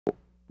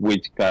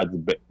which cards,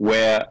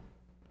 where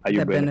are you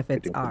the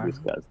benefits benefiting are. from these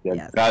cards. There are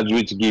Yes. cards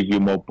which give you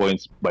more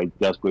points by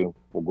just going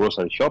for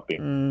grocery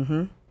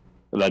shopping.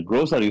 Like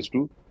groceries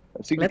too.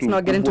 Let's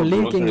not get into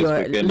linking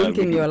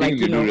your like,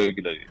 you know,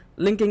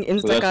 linking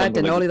Instacart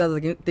and all these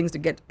other things to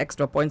get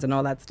extra points and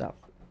all that stuff.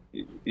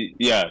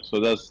 Yeah, so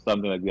that's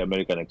something like the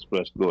American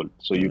Express Gold.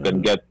 So you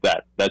can get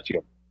that. That's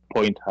your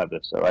point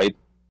harvester, right?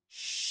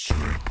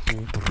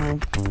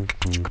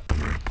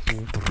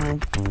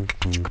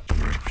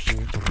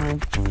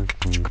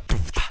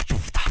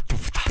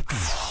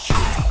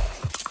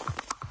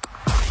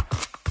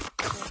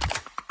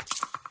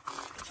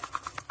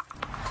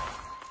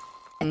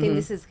 I think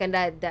this is kind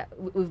of that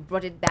we've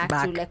brought it back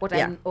to like what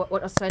I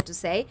was trying to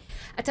say.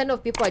 A ton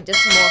of people are just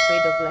more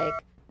afraid of like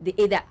they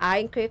either are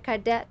in credit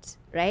card debt,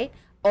 right?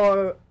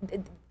 Or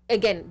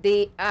again,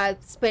 they are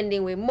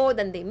spending way more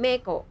than they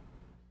make,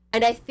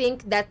 and I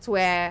think that's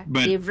where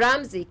Dave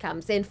Ramsey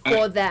comes in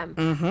for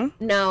them.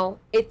 Now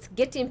it's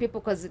getting people,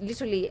 because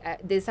literally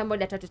there's somebody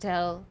that had to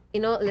tell, you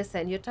know,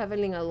 listen, you're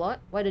traveling a lot.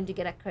 Why don't you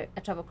get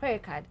a travel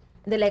credit card?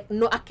 And they're like,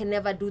 no, I can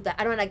never do that.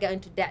 I don't want to get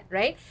into debt,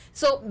 right?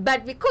 So,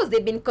 but because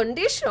they've been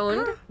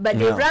conditioned by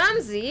Dave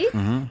Ramsey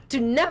to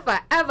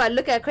never ever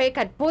look at a credit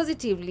card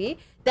positively,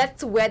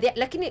 that's where they're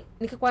like,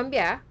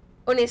 nikakwambia,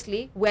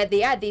 honestly, where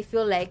they are, they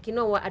feel like, you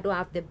know what, I don't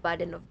have the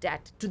burden of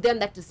debt. To them,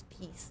 that is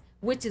peace,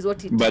 which is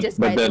what it teaches,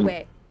 by the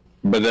way.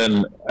 But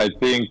then I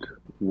think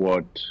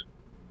what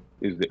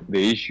is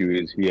the issue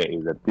is here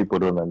is that people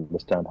don't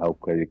understand how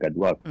credit card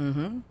works.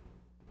 And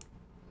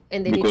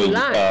they need to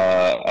learn.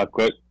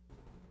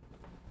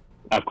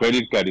 A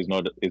credit card is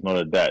not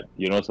a debt.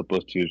 You're not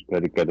supposed to use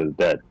credit card as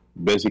debt.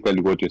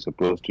 Basically, what you're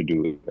supposed to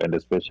do, and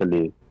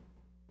especially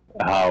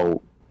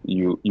how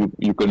you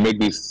can make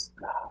these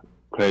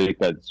credit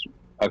cards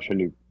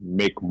actually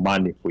make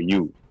money for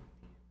you,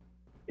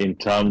 in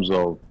terms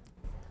of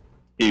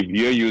if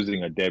you're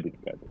using a debit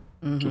card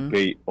to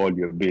pay all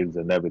your bills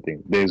and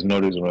everything, there's no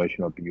reason why you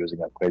should not be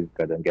using a credit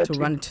card and get to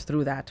run it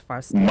through that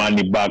first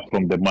money back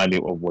from the money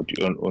of what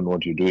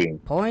you're doing.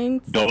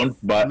 Points, don't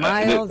buy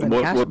miles, and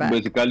cashback.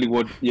 Basically,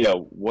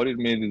 what it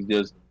means is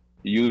just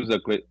use a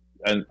credit,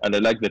 and I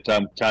like the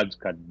term charge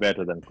card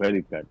better than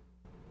credit card,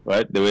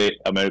 right? The way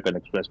American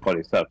Express call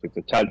itself, it's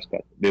a charge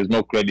card. There's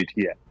no credit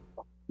here.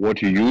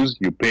 What you use,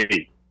 you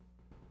pay.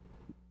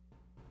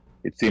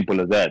 It's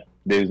simple as that.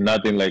 There's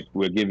nothing like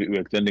we're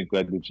extending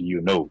credit to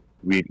you. No,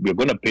 we're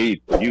going to pay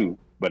it to you,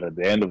 but at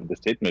the end of the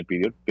statement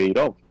period, pay it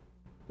off.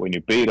 When you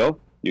pay it off,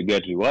 you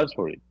get rewards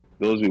for it.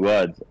 Those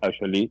rewards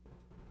actually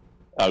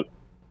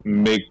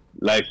make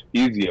life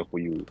easier for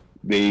you.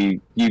 They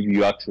give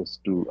you access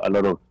to a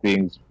lot of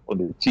things on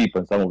the cheap,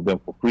 and some of them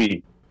for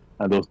free.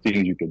 And those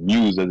things you can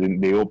use, as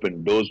in they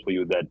open doors for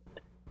you that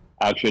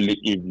actually,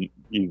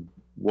 if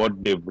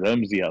what Dave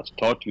Ramsey has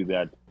taught you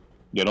that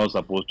you're not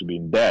supposed to be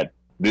in debt,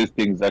 these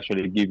things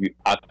actually give you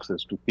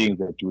access to things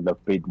that you would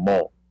have paid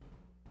more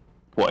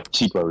for a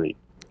cheaper rate.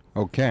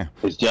 Okay.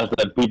 It's just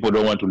that people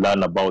don't want to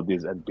learn about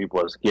this, and people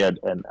are scared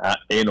and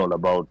anal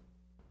about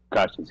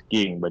cash is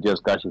king, but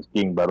just cash is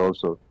king, but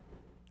also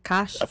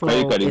cash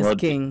flow is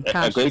king.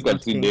 A credit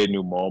card is not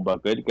anymore,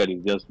 but credit card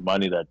is just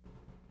money that,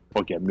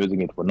 okay, I'm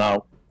using it for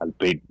now, I'll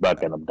pay it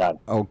back and I'm done.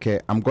 Okay,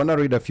 I'm going to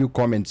read a few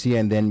comments here,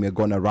 and then we're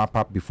going to wrap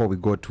up before we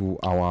go to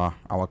our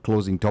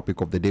closing topic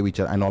of the day, which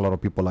I know a lot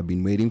of people have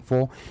been waiting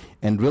for.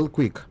 And real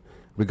quick,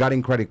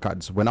 regarding credit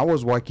cards, when I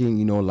was working,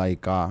 you know,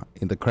 like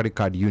in the credit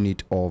card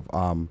unit of,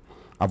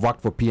 I've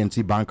worked for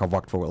PNC Bank, I've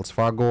worked for Wells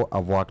Fargo,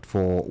 I've worked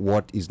for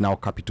what is now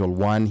Capital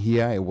One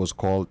here. It was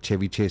called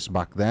Chevy Chase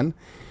back then.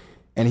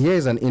 And here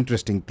is an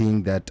interesting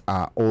thing that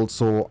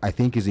also I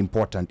think is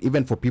important,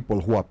 even for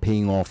people who are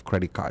paying off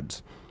credit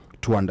cards,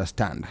 to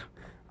understand.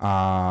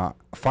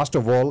 First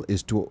of all,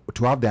 is to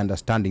have the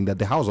understanding that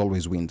the house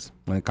always wins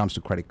when it comes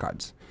to credit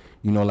cards.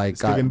 You know, like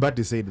Stephen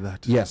Batty said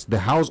that. Yes, the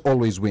house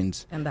always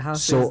wins, and the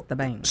house is the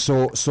bank.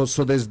 So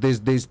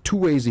there's two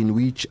ways in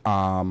which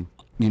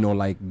you know,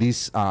 like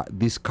these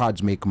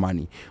cards make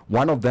money.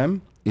 One of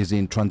them is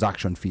in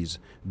transaction fees.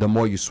 The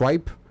more you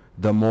swipe,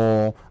 the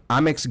more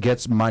Amex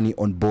gets money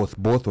on both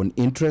on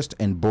interest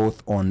and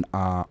both on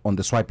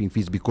the swiping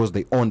fees, because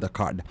they own the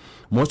card.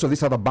 Most of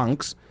these other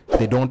banks,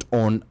 they don't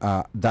own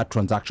that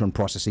transaction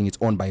processing. It's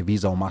owned by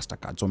Visa or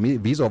MasterCard. So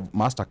Visa or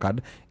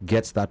MasterCard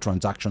gets that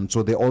transaction.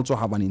 So they also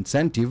have an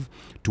incentive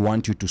to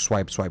want you to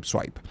swipe.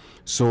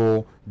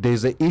 So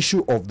there's an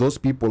issue of those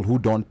people who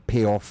don't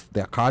pay off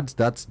their cards.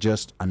 That's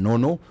just a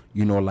no-no.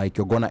 You know, like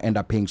you're going to end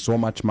up paying so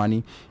much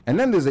money. And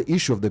then there's the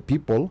issue of the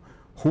people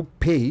who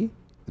pay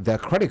their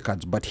credit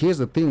cards. But here's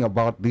the thing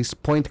about these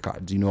point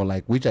cards, you know,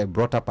 like which I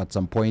brought up at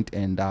some point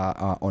and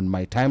on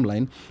my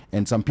timeline,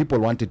 and some people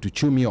wanted to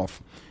chew me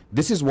off.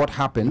 This is what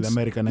happens. With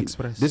American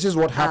Express. This is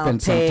what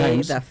happens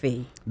sometimes. The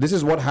fee. This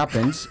is what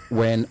happens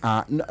when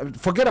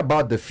forget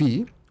about the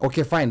fee.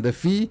 Okay, fine. The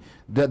fee,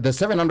 the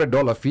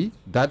 $700 fee,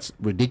 that's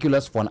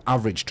ridiculous for an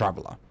average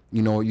traveler.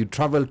 You know, you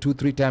travel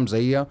 2-3 times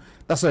a year.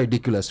 That's a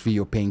ridiculous fee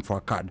you're paying for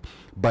a card.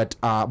 But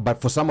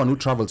for someone who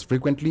travels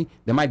frequently,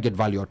 they might get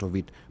value out of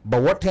it.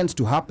 But what tends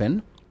to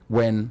happen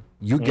when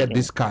you get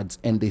these cards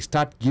and they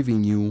start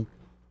giving you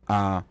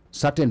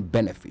certain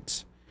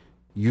benefits,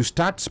 you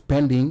start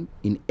spending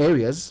in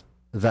areas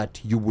that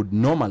you would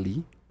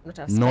normally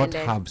not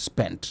have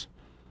spent.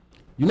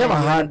 You never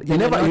had, you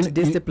never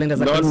disciplined as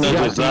a not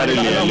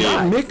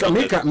necessarily.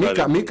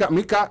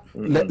 Mika,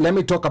 let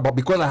me talk about,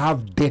 because I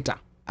have data.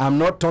 I'm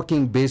not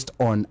talking based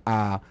on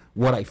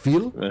what I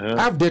feel.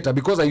 I have data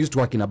because I used to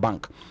work in a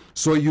bank.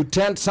 So you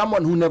tend,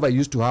 someone who never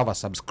used to have a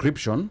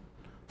subscription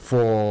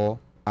for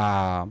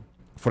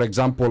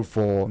example,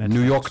 for Netflix.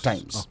 New York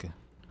Times. Okay.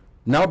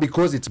 Now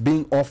because it's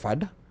being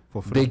offered,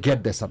 they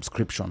get the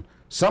subscription.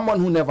 Someone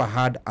who never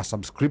had a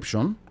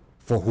subscription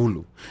for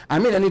Hulu. I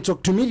mean, and it's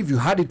to me, if you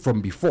had it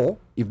from before,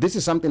 if this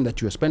is something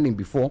that you were spending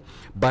before,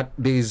 but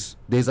there's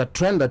a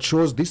trend that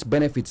shows these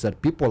benefits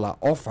that people are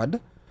offered,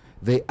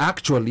 they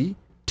actually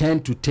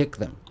tend to take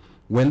them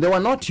when they were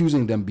not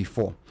using them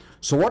before.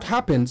 So what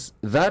happens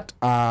that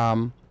I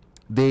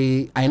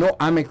know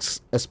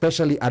Amex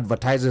especially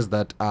advertises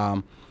that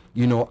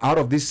you know, out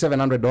of this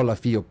 $700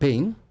 fee you're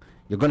paying,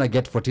 you're gonna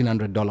get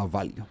 $1,400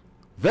 value.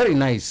 Very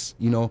nice,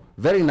 you know,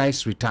 very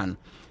nice return.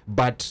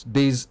 But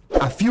there's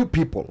a few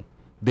people,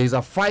 there's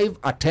a 5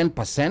 or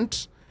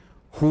 10%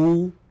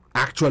 who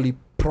actually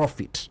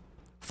profit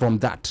from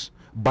that.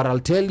 But I'll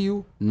tell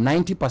you,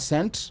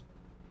 90%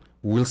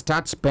 will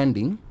start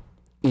spending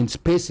in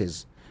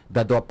spaces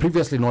that they were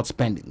previously not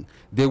spending.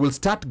 They will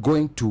start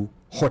going to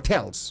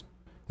hotels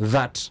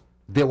that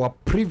they were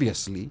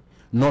previously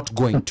not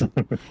going to.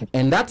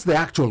 And that's the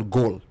actual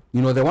goal.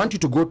 You know, they want you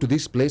to go to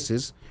these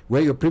places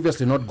where you're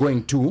previously not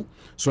going to.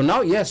 So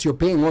now, yes, you're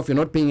paying off, you're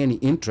not paying any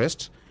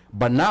interest.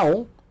 But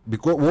now,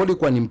 because wali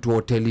kwa ni mtu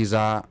hotel is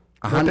 $100.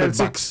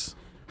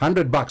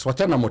 $100.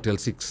 Wachana Motel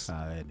 6.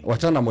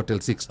 Wachana Motel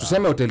 6.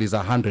 Tuseme hotel is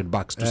 $100.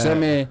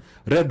 Tuseme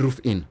Red Roof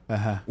Inn.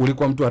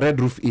 Ulikuwa mtu wa Red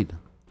Roof Inn.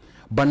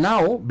 But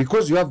now,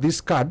 because you have this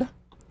card,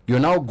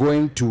 you're now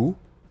going to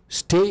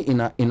stay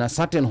in a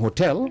certain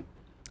hotel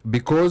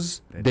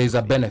because there's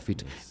a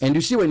benefit. Yes. And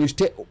you see, when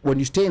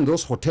you stay in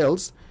those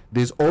hotels,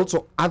 there's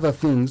also other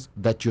things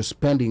that you're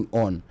spending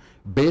on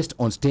based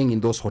on staying in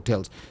those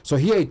hotels. So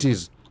here it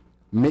is.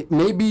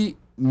 Maybe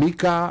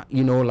Mika,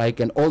 you know, like,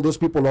 and all those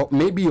people,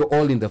 maybe you're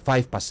all in the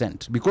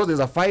 5%, because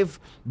there's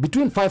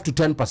between 5 to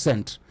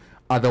 10%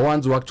 are the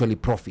ones who actually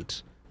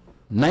profit.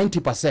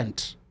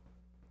 90%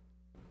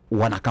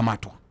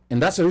 wanakamatwa.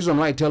 And that's the reason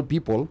why I tell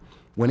people,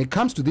 when it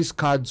comes to these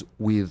cards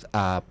with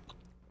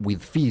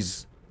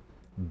fees,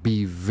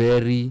 be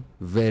very,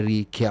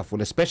 very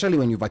careful, especially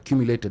when you've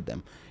accumulated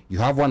them. You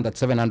have one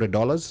that's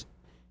 $700.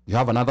 You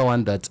have another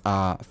one that's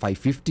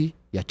 $550,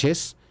 your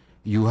Chase.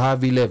 You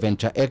have Ile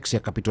Venture X,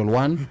 your Capital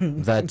One,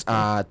 that's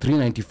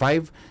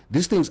 $395.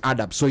 These things add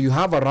up. So you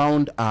have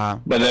around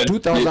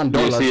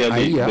 $2,000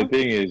 a year. The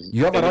thing is,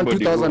 you have around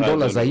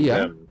 $2,000 a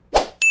year.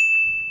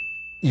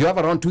 You have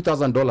around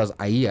 $2,000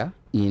 a year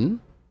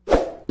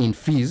in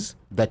fees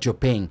that you're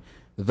paying.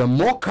 The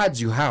more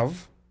cards you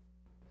have,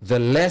 the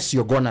less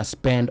you're gonna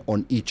spend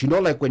on each. You know,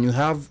 like when you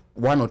have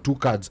 1 or 2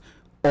 cards,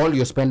 all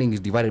your spending is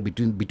divided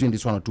between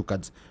these 1 or 2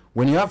 cards.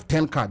 When you have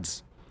 10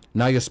 cards,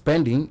 now your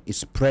spending is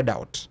spread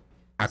out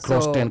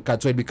across 10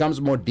 cards. So it becomes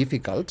more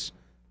difficult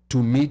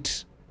to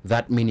meet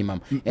that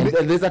minimum. And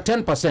there's a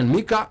 10%.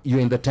 Mika, you're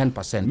in the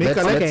 10%.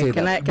 Mika, let's say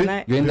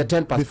that. You're in the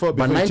 10%.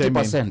 But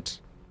 90%.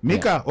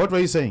 Mika, what were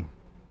you saying?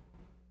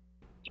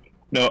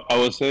 No, I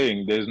was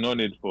saying there's no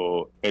need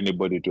for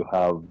anybody to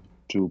have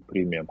 2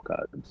 premium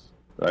cards,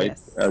 right?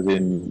 Yes. As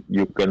in,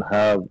 you can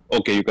have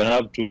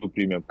 2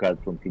 premium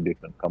cards from 2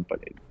 different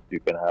companies. You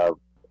can have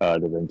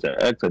the Venture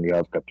X and you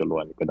have Capital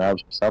One. You can have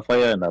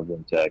Sapphire and have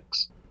Venture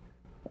X.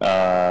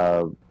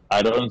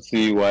 I don't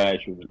see why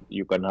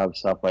you can have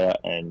Sapphire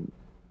and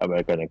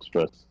American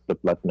Express, the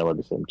Platinum at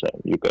the same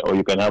time. You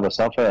can have a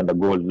Sapphire and a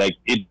Gold. Like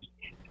it.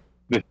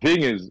 The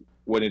thing is,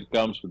 when it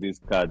comes to these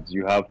cards,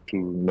 you have to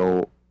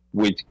know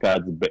which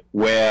cards,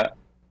 where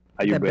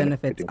are you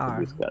benefiting from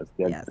these cards.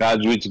 There are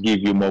cards which give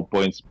you more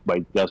points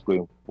by just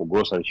going for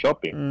grocery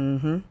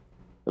shopping.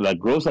 Like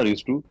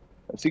groceries too.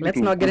 Let's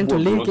not get into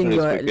linking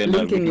your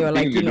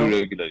like, you know,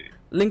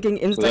 linking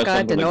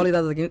Instacart and all these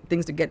other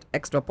things to get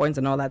extra points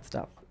and all that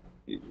stuff.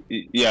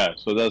 Yeah,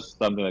 so that's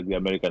something like the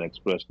American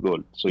Express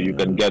Gold. So you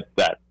can get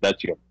that.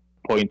 That's your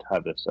point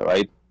harvester,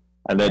 right?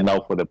 And then now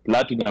for the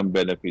platinum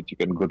benefit, you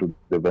can go to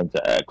the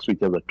Venture X, which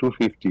has a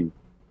 $250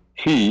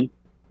 fee,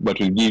 but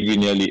will give you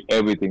nearly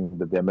everything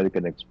that the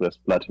American Express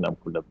Platinum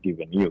could have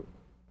given you.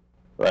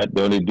 Right?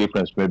 The only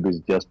difference maybe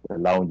is just the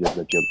lounges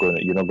that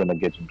you're not gonna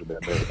get into the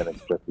American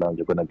Express lounge.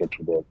 You're gonna get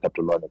to the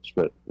Capital One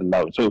Express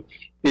lounge. So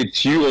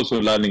it's you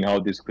also learning how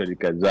these credit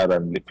cards are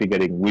and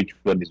figuring which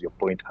one is your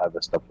point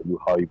harvester for you,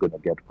 how you're gonna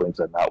get points,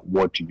 and how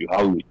your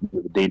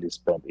daily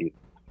spend is.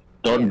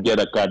 Don't get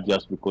a card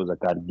just because a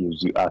card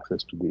gives you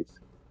access to this.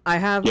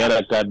 Get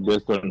a card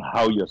based on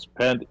how your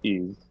spend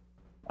is,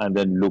 and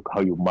then look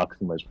how you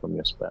maximize from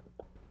your spend.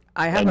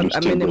 I have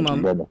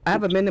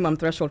a minimum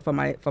threshold for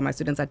my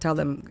students. I tell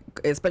them,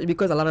 especially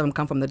because a lot of them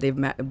come from the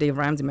Dave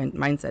Ramsey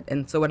mindset,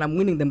 and so when I'm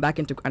winning them back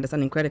into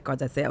understanding credit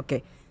cards, I say,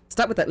 okay,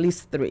 start with at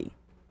least 3.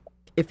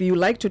 if you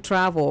like to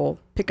travel,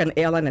 pick an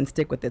airline and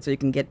stick with it so you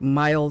can get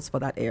miles for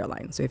that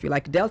airline. So if you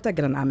like Delta,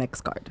 get an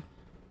Amex card.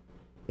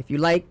 If you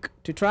like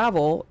to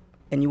travel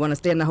and you want to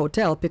stay in a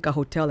hotel, pick a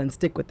hotel and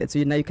stick with it. So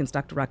now you can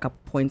start to rack up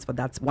points for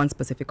that one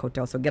specific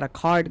hotel. So get a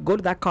card, go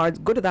to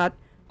that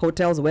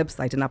hotel's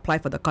website and apply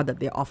for the card that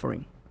they're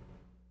offering.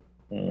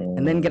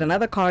 And then get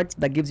another card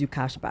that gives you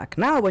cash back.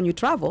 Now, when you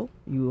travel,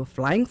 you are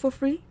flying for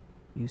free,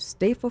 you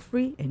stay for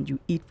free, and you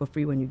eat for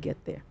free when you get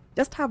there.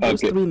 Just have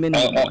those three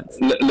minimum ones.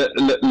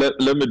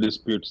 Let me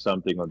dispute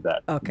something on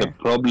that. Okay. The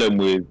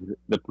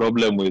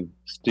problem with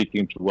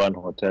sticking to one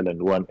hotel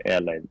and one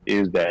airline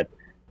is that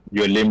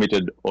you're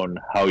limited on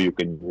how you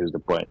can use the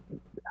point.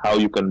 How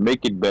you can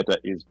make it better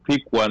is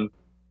pick one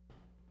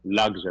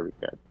luxury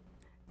card.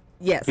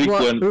 Yes. Pick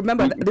one of the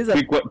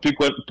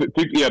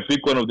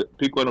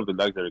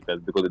luxury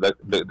cards, because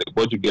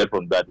what you get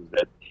from that is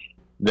that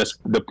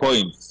the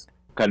points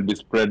can be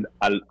spread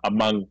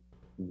among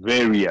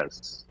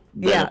various.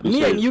 Yeah,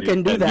 me and you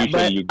can do that,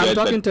 but I'm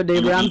talking to the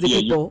Ramsey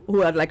people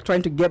who are like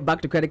trying to get back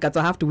to credit cards,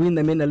 so I have to win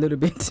them in a little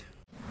bit.